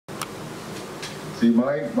See,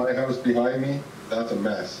 my house behind me, that's a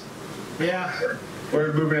mess. Yeah.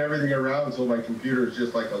 We're moving everything around, so my computer is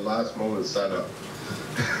just like a last moment setup.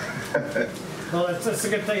 Well, that's a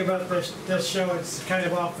good thing about this show. It's kind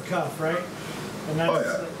of off the cuff, right? And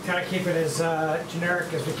that's kind of keep it as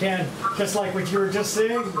generic as we can. Just like what you were just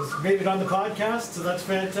saying, made it on the podcast, so that's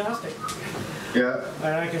fantastic. Yeah.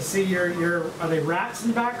 And I can see are they rats in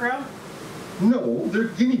the background? No, they're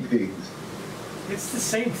guinea pigs. It's the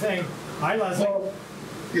same thing. Hi, Leslie. Well,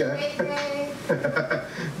 yeah.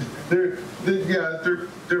 they're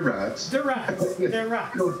rats. They're rats. They're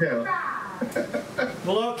rats. Go down.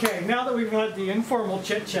 Well, okay. Now that we've had the informal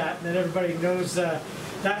chit chat and that everybody knows that,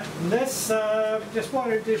 let's just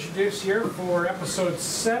wanted to introduce here for episode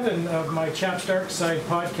 7 of my CHAPS Darkside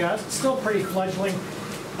podcast. It's still pretty fledgling,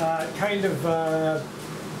 kind of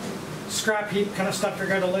scrap heap kind of stuff you're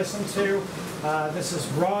going to listen to. This is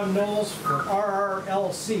Ron Knowles for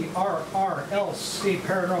RRLC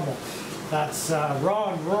Paranormal. That's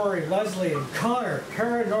Ron, Rory, Leslie, and Connor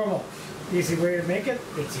Paranormal. Easy way to make it.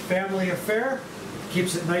 It's a family affair.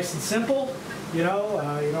 Keeps it nice and simple. You know,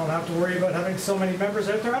 you don't have to worry about having so many members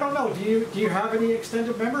out there. I don't know. Do you have any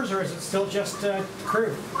extended members, or is it still just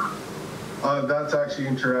crew? That's actually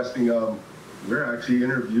interesting. We're actually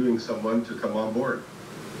interviewing someone to come on board.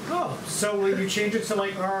 Oh, so will you change it to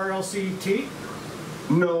like RRLCT?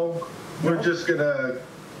 No, we're just gonna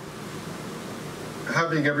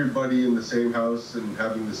having everybody in the same house and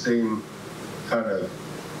having the same kind of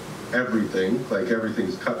everything, like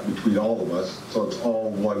everything's cut between all of us, so it's all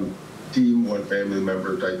one team, one family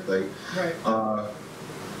member type thing. Right.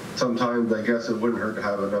 Sometimes I guess it wouldn't hurt to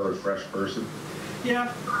have another fresh person.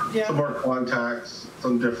 Yeah. Some more contacts,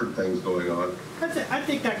 some different things going on. I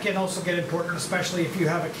think that can also get important, especially if you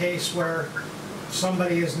have a case where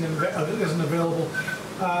somebody isn't available.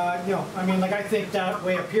 You know, I mean, like I think that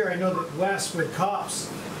way up here, I know that west with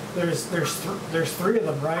cops, there's 3 of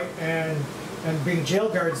them, right? And being jail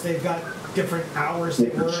guards, they've got different hours they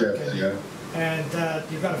work. Shifts, yeah.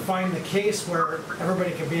 And you've got to find the case where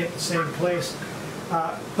everybody can be at the same place.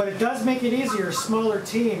 But it does make it easier, a smaller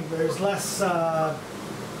team. There's less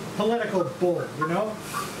political bull, you know?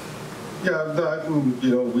 Yeah, that, and,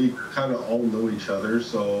 you know, we kind of all know each other,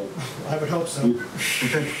 so... I would hope so.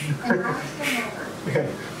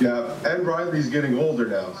 Yeah, and Riley's getting older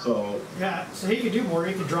now, so... Yeah, so he could do more.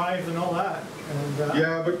 He could drive and all that. And,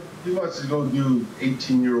 yeah, but he wants to go do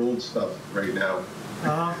 18-year-old stuff right now.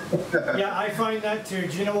 Yeah, I find that too.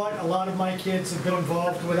 Do you know what? A lot of my kids have been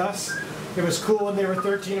involved with us. It was cool when they were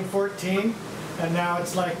 13 and 14, and now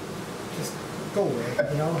it's like, just go away,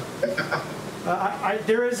 you know?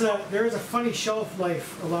 There is a funny shelf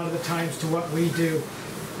life a lot of the times to what we do.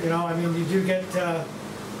 You know, I mean, you do get,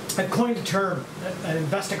 I coined a term, an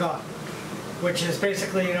investigator, which is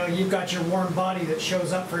basically, you know, you've got your warm body that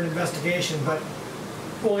shows up for an investigation, but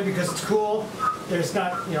only because it's cool. There's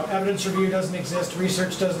not, you know, evidence review doesn't exist,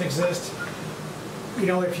 research doesn't exist. You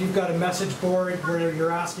know, if you've got a message board where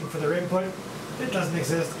you're asking for their input, it doesn't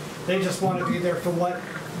exist. They just want to be there for what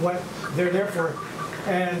they're there for.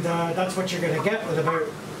 And that's what you're going to get with about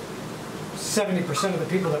 70% of the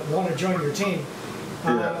people that want to join your team.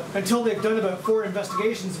 Until they've done about 4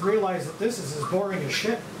 investigations and realize that this is as boring as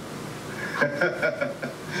shit.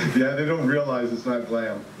 Yeah, they don't realize it's not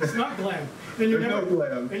glam. It's not glam. And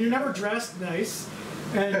you're never dressed nice.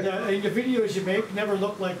 And the videos you make never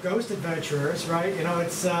look like ghost adventurers, right? You know,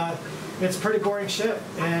 it's pretty boring shit.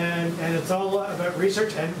 And it's all about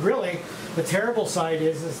research. And really, the terrible side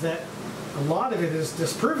is that a lot of it is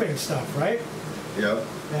disproving stuff, right? Yeah.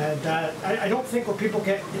 And I don't think when people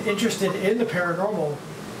get interested in the paranormal,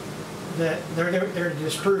 that they're there to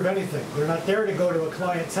disprove anything. They're not there to go to a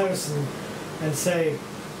client's house and say,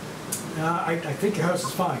 I think your house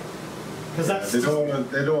is fine. Because that's they don't want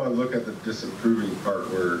to look at the disapproving part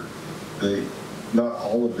where not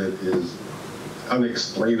all of it is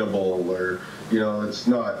unexplainable, or, you know, it's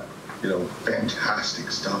not, you know, fantastic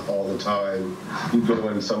stuff all the time. You go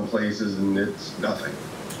in some places and it's nothing.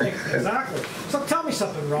 Exactly. So tell me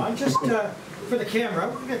something, Ron, just for the camera,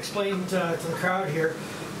 I'm going to explain to the crowd here.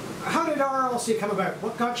 How did RRLC come about?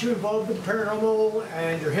 What got you involved with the paranormal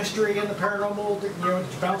and your history in the paranormal? Did you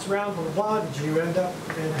bounce around, blah, blah, blah? Did you end up,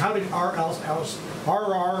 and how did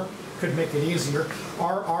RR, could make it easier,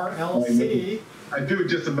 RRLC? I do it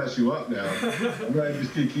just to mess you up now. I'm going to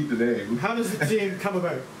just keep the name. How does the team come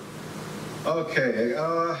about? Okay,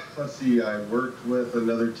 let's see. I worked with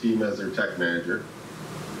another team as their tech manager.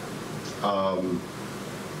 I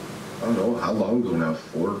don't know, how long ago now?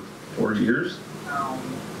 4 years?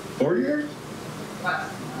 4 years?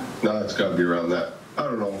 No, it's got to be around that. I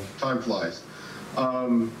don't know. Time flies.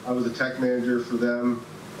 I was a tech manager for them.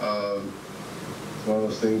 One of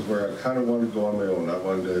those things where I kind of wanted to go on my own. I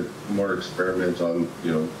wanted to more experiment on,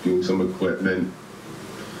 doing some equipment.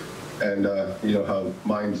 And you know how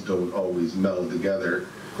minds don't always meld together.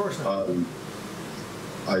 Of course not.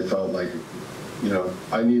 I felt like,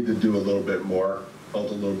 I needed to do a little bit more,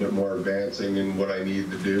 felt a little bit more advancing in what I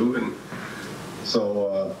needed to do. And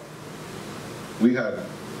so we had,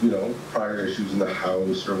 prior issues in the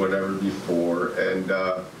house or whatever before, and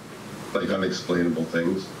like unexplainable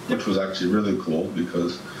things, which was actually really cool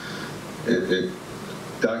because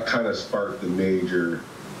that kind of sparked the major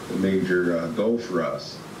go for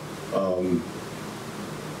us.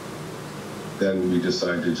 Then we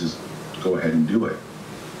decided to just go ahead and do it.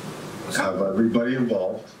 Have everybody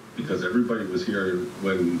involved, because everybody was here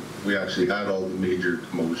when we actually had all the major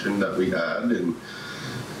commotion that we had, and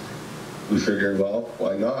we figured, well,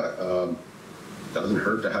 why not? Doesn't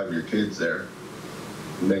hurt to have your kids there.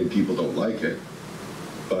 Many people don't like it,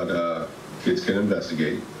 but kids can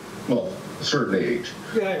investigate. Well, a certain age.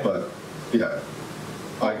 Yeah. But yeah,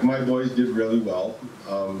 my boys did really well,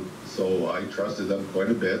 so I trusted them quite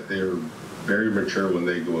a bit. They were very mature when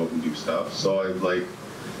they go out and do stuff. So I'm like,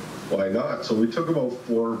 why not? So we took about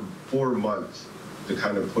four months to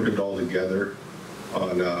kind of put it all together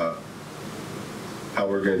on how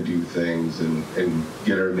we're going to do things and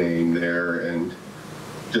get our name there, and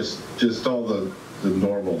just all the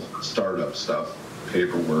normal startup stuff,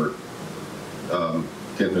 paperwork,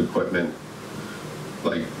 getting equipment,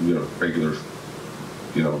 like, regular,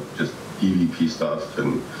 just EVP stuff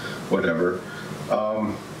and whatever.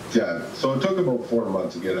 Yeah, so it took about 4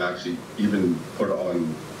 months to get actually even put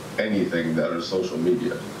on anything that is social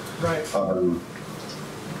media. Right.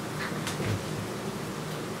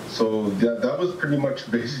 So that was pretty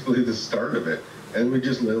much basically the start of it, and we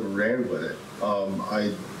just ran with it.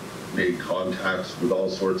 I made contacts with all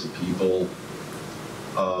sorts of people.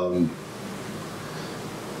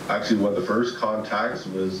 Actually, one of the first contacts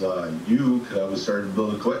was you, because I was starting to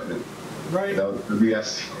build equipment. Right. That was for the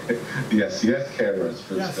SCS cameras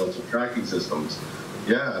for the skeletal tracking systems.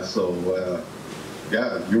 Yeah, so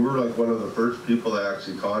yeah, you were like one of the first people that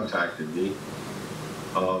actually contacted me.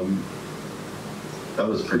 That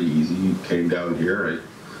was pretty easy. You came down here, I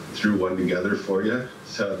threw one together for you,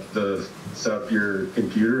 set up your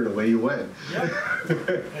computer, and away you went. Yeah,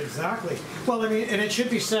 exactly. Well, I mean, and it should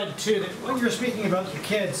be said too that when you're speaking about your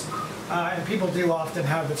kids, and people do often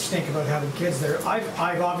have the stink about having kids there.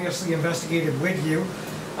 I've obviously investigated with you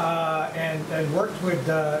and worked with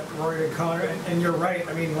Rory and Connor, and you're right.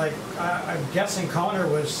 I mean, like, I'm guessing Connor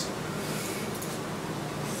was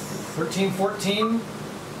 13, 14.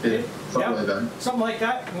 Yeah, something like that. Something like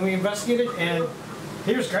that when we investigated, and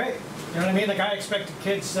he was great. You know what I mean? Like, I expected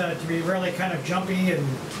kids to be really kind of jumpy and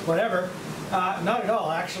whatever. Not at all.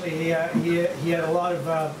 Actually, he had a lot of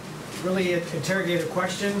really interrogative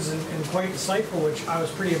questions and quite insightful, which I was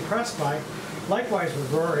pretty impressed by. Likewise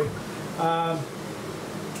with Rory.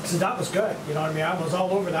 So that was good. You know what I mean? I was all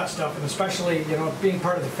over that stuff, and especially, being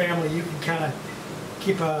part of the family, you can kind of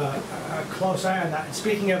keep a close eye on that. And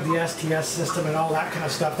speaking of the STS system and all that kind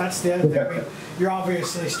of stuff, that's the other thing. I mean, you're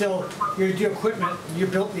obviously you do equipment, you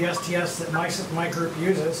built the STS that my group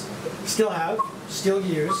uses, still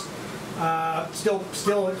use,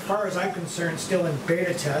 still as far as I'm concerned, still in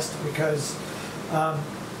beta test, because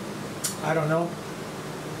I don't know,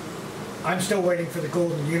 I'm still waiting for the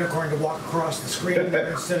golden unicorn to walk across the screen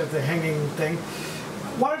instead of the hanging thing.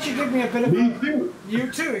 Why don't you give me a bit of Me too.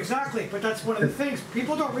 You too, exactly. But that's one of the things.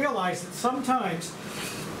 People don't realize that sometimes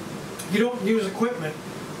you don't use equipment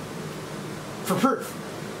for proof.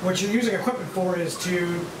 What you're using equipment for is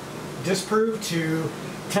to disprove, to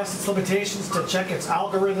test its limitations, to check its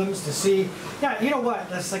algorithms, to see, yeah, you know what,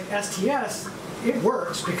 that's like STS, it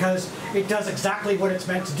works because it does exactly what it's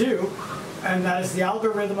meant to do, and that is the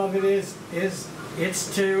algorithm of it is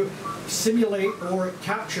it's to simulate or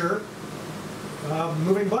capture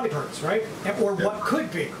moving body parts, right? Or what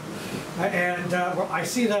could be. And I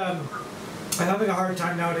see them, I'm having a hard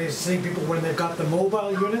time nowadays seeing people when they've got the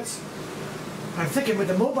mobile units. I'm thinking with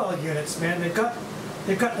the mobile units, man, they've got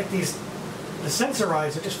like the sensor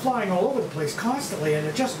eyes are just flying all over the place constantly, and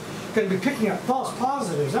they're just going to be picking up false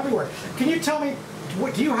positives everywhere. Can you tell me,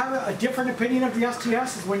 do you have a different opinion of the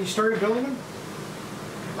STS when you started building them?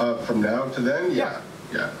 From now to then, yeah.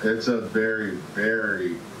 It's a very,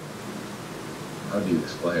 very, how do you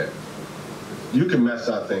explain it? You can mess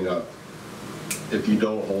that thing up if you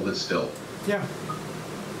don't hold it still. Yeah.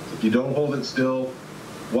 If you don't hold it still,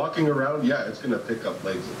 walking around, yeah, it's going to pick up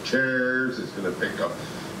legs of chairs, it's going to pick up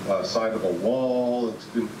side of a wall,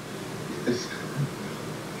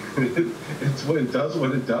 it's what it does.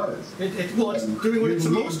 What it does. Well, it's doing what it's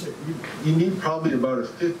supposed to. You need probably about a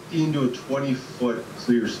 15 to a 20-foot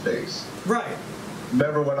clear space. Right.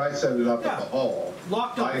 Remember when I set it up at the hall?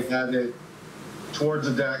 Locked off. I had it towards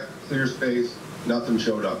the deck, clear space. Nothing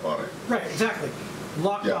showed up on it. Right. Exactly.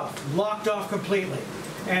 Locked off completely.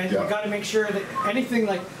 And you got to make sure that anything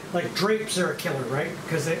like drapes are a killer, right?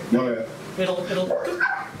 Because it'll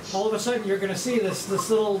all of a sudden you're going to see this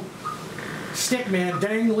little stick man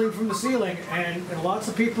dangling from the ceiling, and lots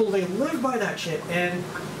of people, they live by that shit, and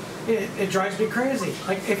it drives me crazy.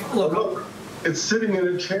 Like look, it's sitting in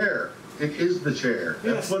a chair. It is the chair.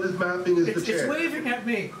 Yes. That's what is mapping is the chair. It's waving at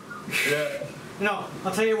me. Yeah. No,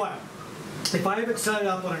 I'll tell you what. If I have it set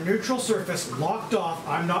up on a neutral surface, locked off,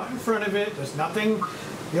 I'm not in front of it, there's nothing,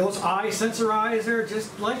 those eye sensorizer,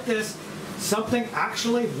 just like this, something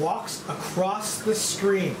actually walks across the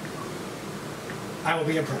screen, I will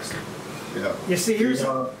be impressed. Yeah. You see, here's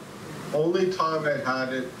only time I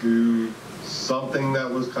had it do something that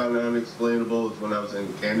was kind of unexplainable is when I was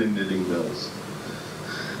in Cannon Knitting Mills.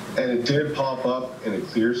 And it did pop up in a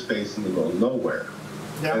clear space in the middle of nowhere.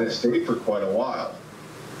 Yeah. And it stayed for quite a while.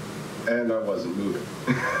 And I wasn't moving.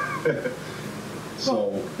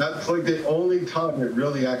 So that's like the only time it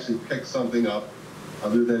really actually picked something up,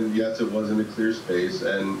 other than, yes, it was in a clear space,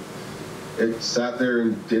 and it sat there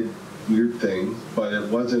and did weird things, but it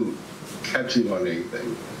wasn't catching on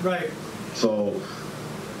anything. Right. So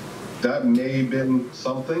that may have been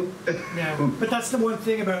something. Yeah, but that's the one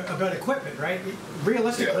thing about equipment, right?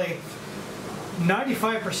 Realistically,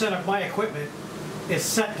 95% of my equipment is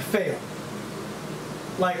set to fail.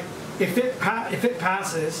 Like, if it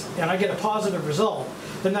passes and I get a positive result,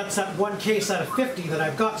 then that's that one case out of 50 that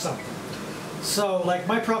I've got something. So, like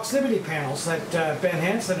my proximity panels that Ben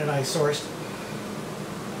Hansen and I sourced,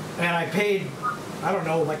 and I paid, I don't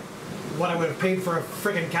know, like what I would have paid for a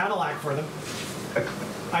friggin' Cadillac for them.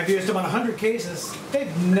 I've used them on 100 cases.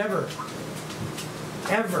 They've never,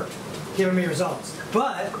 ever given me results.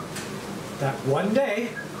 But that one day,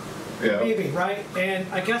 maybe, right?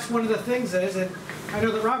 And I guess one of the things is, and I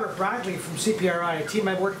know that Robert Bradley from CPRI, a team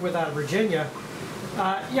I worked with out of Virginia,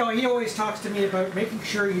 you know, he always talks to me about making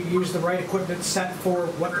sure you use the right equipment set for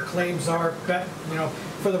what the claims are, you know,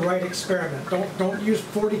 for the right experiment. Don't use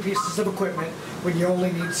 40 pieces of equipment when you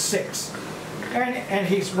only need 6. And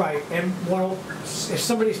he's right. And well, if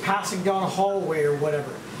somebody's passing down a hallway or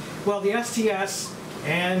whatever, well, the STS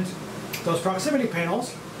and those proximity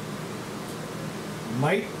panels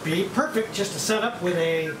might be perfect just to set up with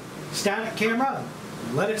a static camera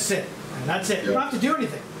and let it sit, and that's it. You don't have to do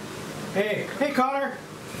anything. Hey, Connor.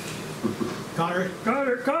 Connor.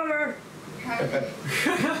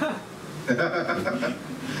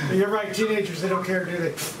 You're right. Teenagers, they don't care, do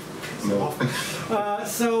they? No.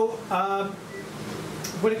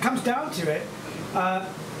 When it comes down to it,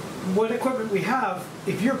 what equipment we have,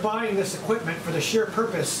 if you're buying this equipment for the sheer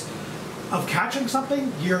purpose of catching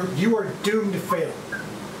something, you are doomed to fail.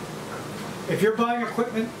 If you're buying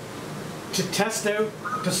equipment to test out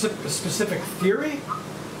a specific theory,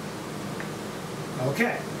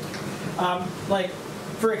 okay. Like,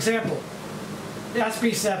 for example, the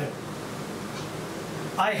SB7.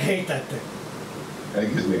 I hate that thing.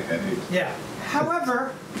 That gives me a headache. Yeah.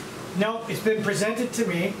 However, no, it's been presented to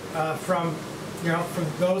me from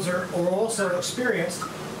those who are also experienced.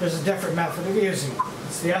 There's a different method of using it.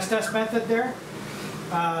 It's the Estes method there.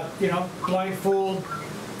 Blindfold,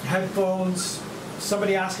 headphones,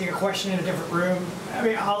 somebody asking a question in a different room. I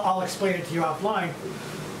mean, I'll explain it to you offline.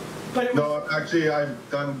 But no, actually, I've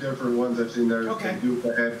done different ones. I've seen there. They do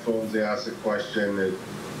the headphones. They ask a question.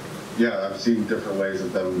 I've seen different ways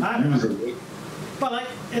of them using it. But like,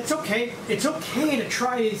 it's okay. It's okay to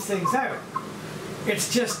try these things out. It's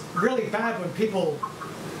just really bad when people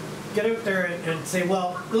get out there and say,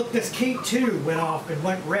 "Well, look, this K2 went off and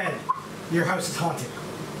went red. Your house is haunted."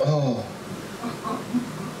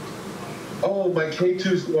 Oh, my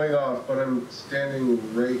K2's going off, but I'm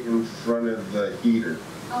standing right in front of the heater.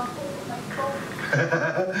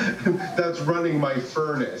 That's running my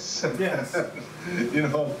furnace. Yes.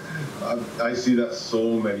 I see that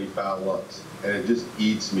so many foul ups, and it just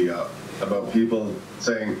eats me up about people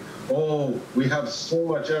saying, "Oh, we have so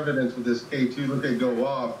much evidence with this K2, look at it go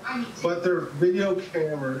off." But their video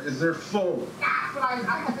camera is their phone. That's what I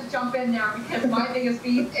had to jump in there, because my biggest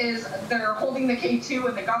beef is they're holding the K2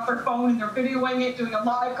 and they got their phone and they're videoing it, doing a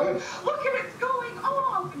live, going, "Look at it's going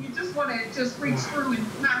off," and you just want to just reach through and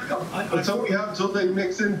smack them. But so we have till they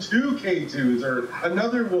mix in 2 K2s or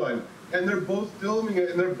another one, and they're both filming it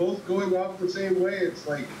and they're both going off the same way. It's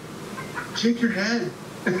like, shake your head.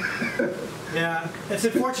 Yeah, it's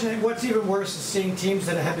unfortunate. What's even worse is seeing teams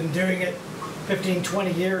that have been doing it 15,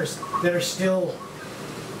 20 years that are still.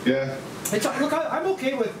 Yeah. Look, I'm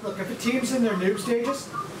okay with, look, if a team's in their noob stages,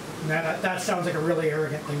 that sounds like a really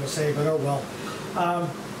arrogant thing to say, but oh well.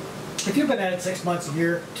 If you've been at it 6 months, a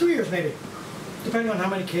year, 2 years maybe, depending on how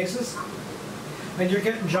many cases, and you're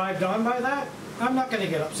getting jived on by that, I'm not going to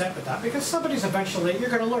get upset with that because somebody's eventually, you're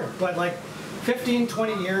going to learn. But like 15,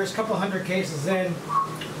 20 years, couple hundred cases in,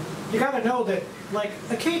 you got to know that like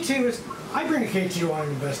a K2 is, I bring a K2 on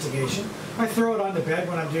an investigation. I throw it on the bed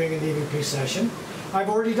when I'm doing an EVP session. I've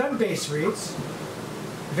already done base reads.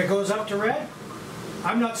 If it goes up to red,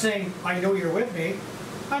 I'm not saying I know you're with me.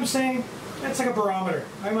 I'm saying that's like a barometer.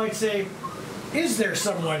 I might say, is there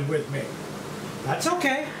someone with me? That's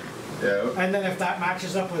okay. Yeah. And then if that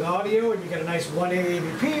matches up with audio and you get a nice 1A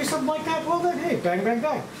AVP or something like that, well then, hey, bang, bang,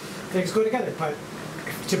 bang. Things go together. But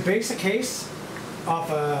to base a case off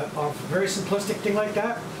a very simplistic thing like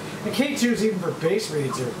that, and K2s even for base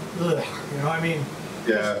reads are, ugh, you know, I mean,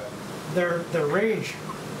 Yeah. their range.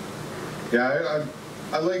 Yeah,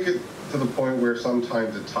 I like it to the point where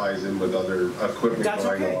sometimes it ties in with other equipment That's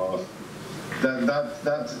going okay. off.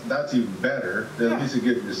 That's even better. At Yeah. least it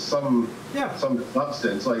gives you some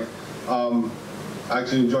substance. Like, I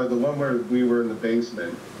actually enjoyed the one where we were in the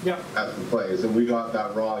basement Yeah. at the place and we got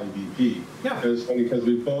that raw EVP. Yeah. It was funny because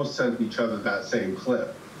we both sent each other that same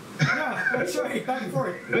clip. Yeah, that's right. Back and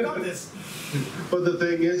forth. We got this. But the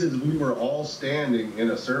thing is we were all standing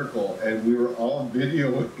in a circle and we were all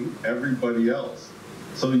videoing everybody else.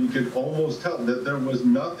 So you could almost tell that there was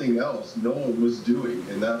nothing else no one was doing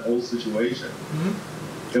in that whole situation.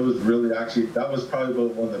 Mm-hmm. It was really actually, that was probably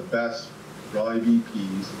one of the best raw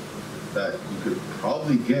EVPs that you could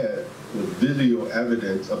probably get with video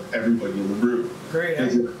evidence of everybody in the room. Great.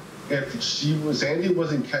 If Sandy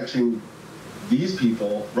wasn't catching these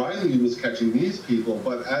people, Riley was catching these people,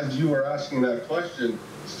 but as you were asking that question,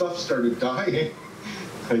 stuff started dying.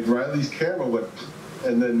 Like Riley's camera went,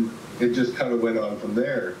 and then it just kind of went on from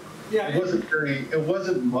there. Yeah. It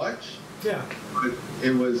wasn't much. Yeah. But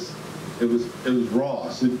it was raw.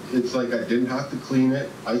 So it's like I didn't have to clean it.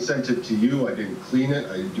 I sent it to you. I didn't clean it.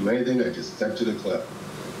 I didn't do anything. I just sent you the clip.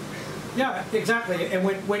 Yeah, exactly. And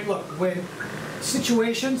when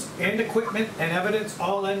situations and equipment and evidence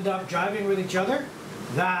all end up jiving with each other,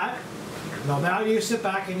 now you sit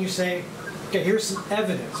back and you say, okay, here's some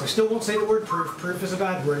evidence. I still won't say the word proof. Proof is a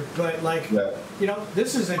bad word, but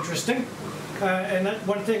this is interesting. And that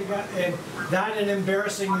one thing, and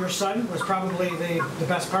embarrassing your son was probably the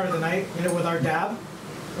best part of the night, with our dab,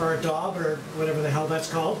 or our dob, or whatever the hell that's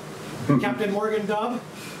called. Captain Morgan Dob,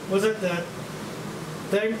 was it the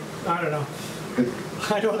thing? I don't know.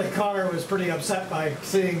 I know that Connor was pretty upset by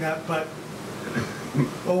seeing that, but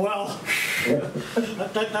oh well.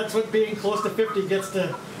 That's what being close to 50 gets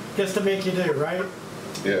to make you do, right?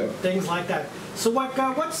 Yeah. Things like that. So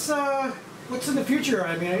what's in the future?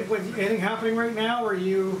 I mean, anything happening right now? Or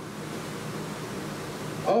you?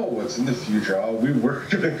 Oh, what's in the future? We were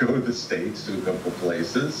gonna go to the States to a couple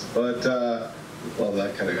places, but that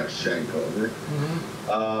kind of got shanked over.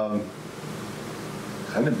 Mm-hmm.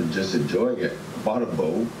 Kind of been just enjoying it. Bought a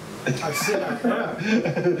boat. I see that. Yeah.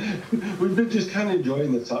 We've been just kind of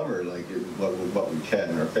enjoying the summer, like what we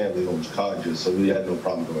can. Our family owns cottages, so we had no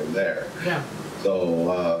problem going there. Yeah.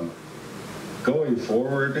 So going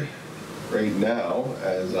forward, right now,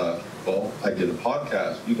 as I did a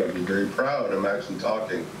podcast. You got to be very proud. I'm actually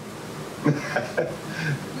talking.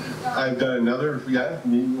 I've done another,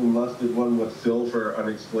 me and Les did one with Phil for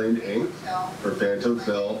Unexplained Inc. for Phantom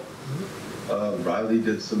Phil. Riley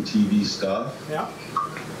did some TV stuff. Yeah.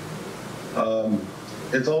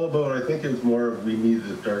 It's all about, I think it's more of we need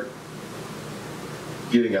to start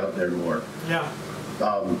getting out there more. Yeah.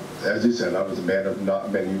 As you said, I was a man of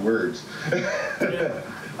not many words. Yeah.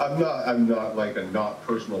 I'm not like a not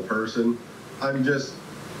personal person. I'm just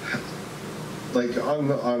like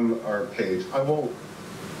on our page, I won't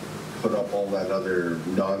put up all that other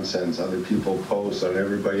nonsense other people post on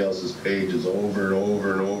everybody else's pages over and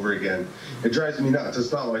over and over again. It drives me nuts.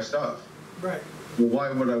 It's not my stuff. Right. Well, why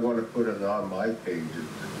would I want to put it on my page?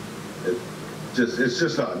 It's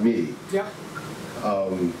just not me. Yeah.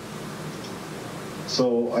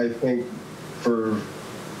 So I think for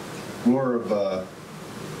more of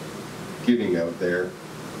getting out there,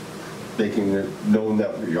 making it known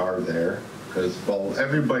that we are there, because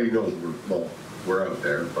everybody knows we're out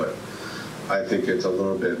there, but I think it's a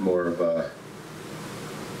little bit more of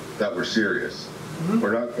that we're serious. Mm-hmm.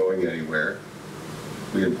 We're not going anywhere.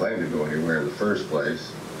 We didn't plan to go anywhere in the first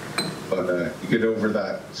place, but you get over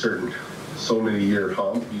that certain so many year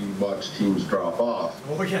hump, you watch teams drop off.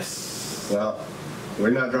 Oh yes. Well, we're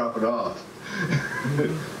not dropping off.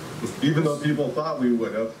 Even though people thought we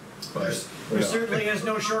would have. But there certainly is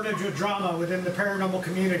no shortage of drama within the paranormal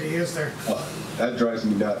community, is there? Oh, that drives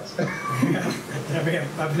me nuts. Yeah. I mean,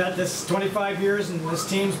 I've been at this 25 years and this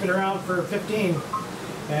team's been around for 15.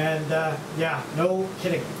 And yeah, no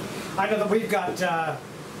kidding. I know that we've got,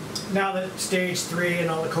 now that stage 3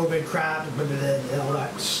 and all the COVID crap and all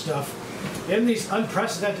that stuff, in these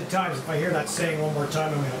unprecedented times, if I hear that saying one more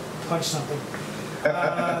time, I'm going to punch something.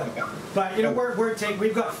 But you know,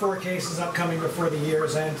 we've got 4 cases upcoming before the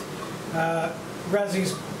year's end.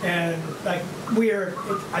 Resis, and like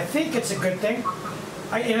I think it's a good thing.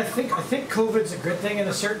 I think COVID's a good thing in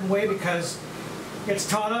a certain way because it's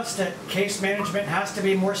taught us that case management has to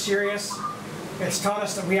be more serious. It's taught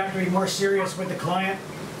us that we have to be more serious with the client.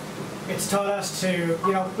 It's taught us to,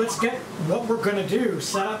 you know, let's get what we're going to do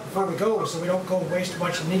set up before we go, so we don't go waste a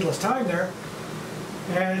bunch of needless time there.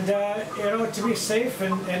 And you know, to be safe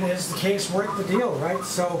and is the case worth the deal, right?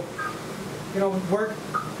 So, you know,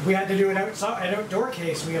 we had to do an outdoor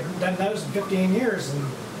case. We haven't done those in 15 years, and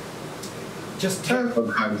just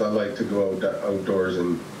sometimes I like to go outdoors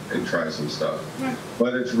and try some stuff. Yeah.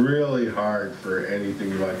 But it's really hard for anything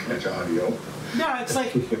you want to catch audio. Yeah, it's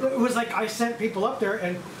like it was like I sent people up there,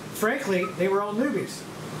 and frankly, they were all newbies.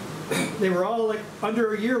 They were all like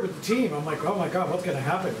under a year with the team. I'm like, oh my God, what's going to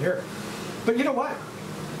happen here? But you know what?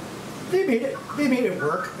 They made it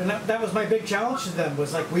work, and that was my big challenge to them,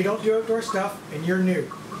 was like, we don't do outdoor stuff, and you're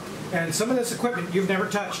new. And some of this equipment you've never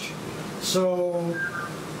touched. So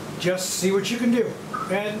just see what you can do.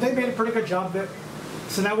 And they made a pretty good job of it.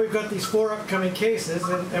 So now we've got these 4 upcoming cases,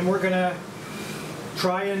 and we're going to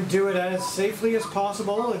try and do it as safely as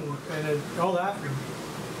possible and all that. And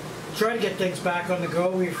try to get things back on the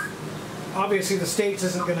go. Obviously the States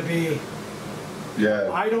isn't going to be...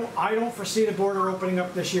 Yeah. I don't foresee the border opening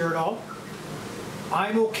up this year at all.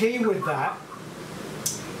 I'm okay with that.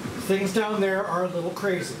 Things down there are a little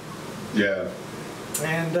crazy. Yeah.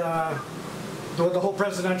 And the whole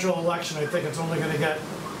presidential election, I think it's only going to get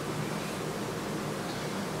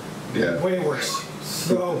way worse.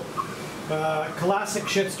 So, classic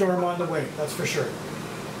shitstorm on the way, that's for sure.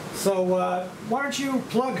 So, why don't you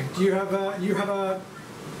plug? Do you have a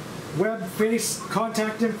web, face,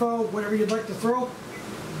 contact info, whatever you'd like to throw?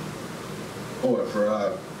 Oh,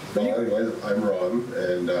 anyways, I'm Ron,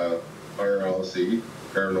 and RRLC,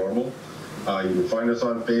 Paranormal. You can find us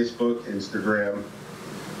on Facebook, Instagram.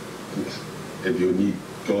 If you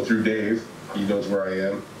go through Dave, he knows where I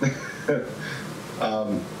am.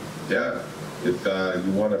 Yeah, if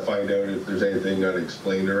you want to find out if there's anything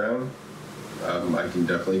unexplained around, I can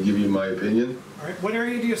definitely give you my opinion. All right. What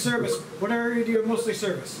area do you service? What area do you mostly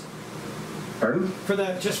service? Pardon? For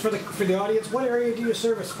the audience, what area do you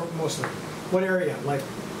service mostly? What area? Like?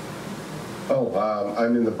 Oh,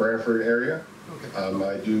 I'm in the Brantford area. Okay.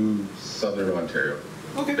 I do Southern Ontario.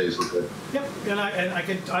 Okay. Basically. Yep. And I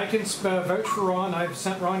can vouch for Ron. I've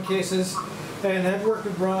sent Ron cases, and have worked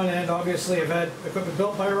with Ron, and obviously have had equipment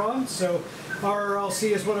built by Ron. So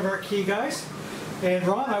RRLC is one of our key guys. And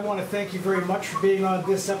Ron, I want to thank you very much for being on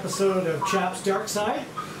this episode of CHAPS Darkside.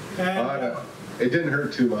 And it didn't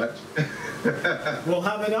hurt too much. we'll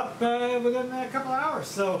have it up within a couple of hours,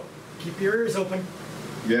 so keep your ears open.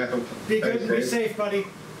 Yeah. Be good and be safe, buddy.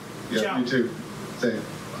 Yeah, Ciao. you too. Same.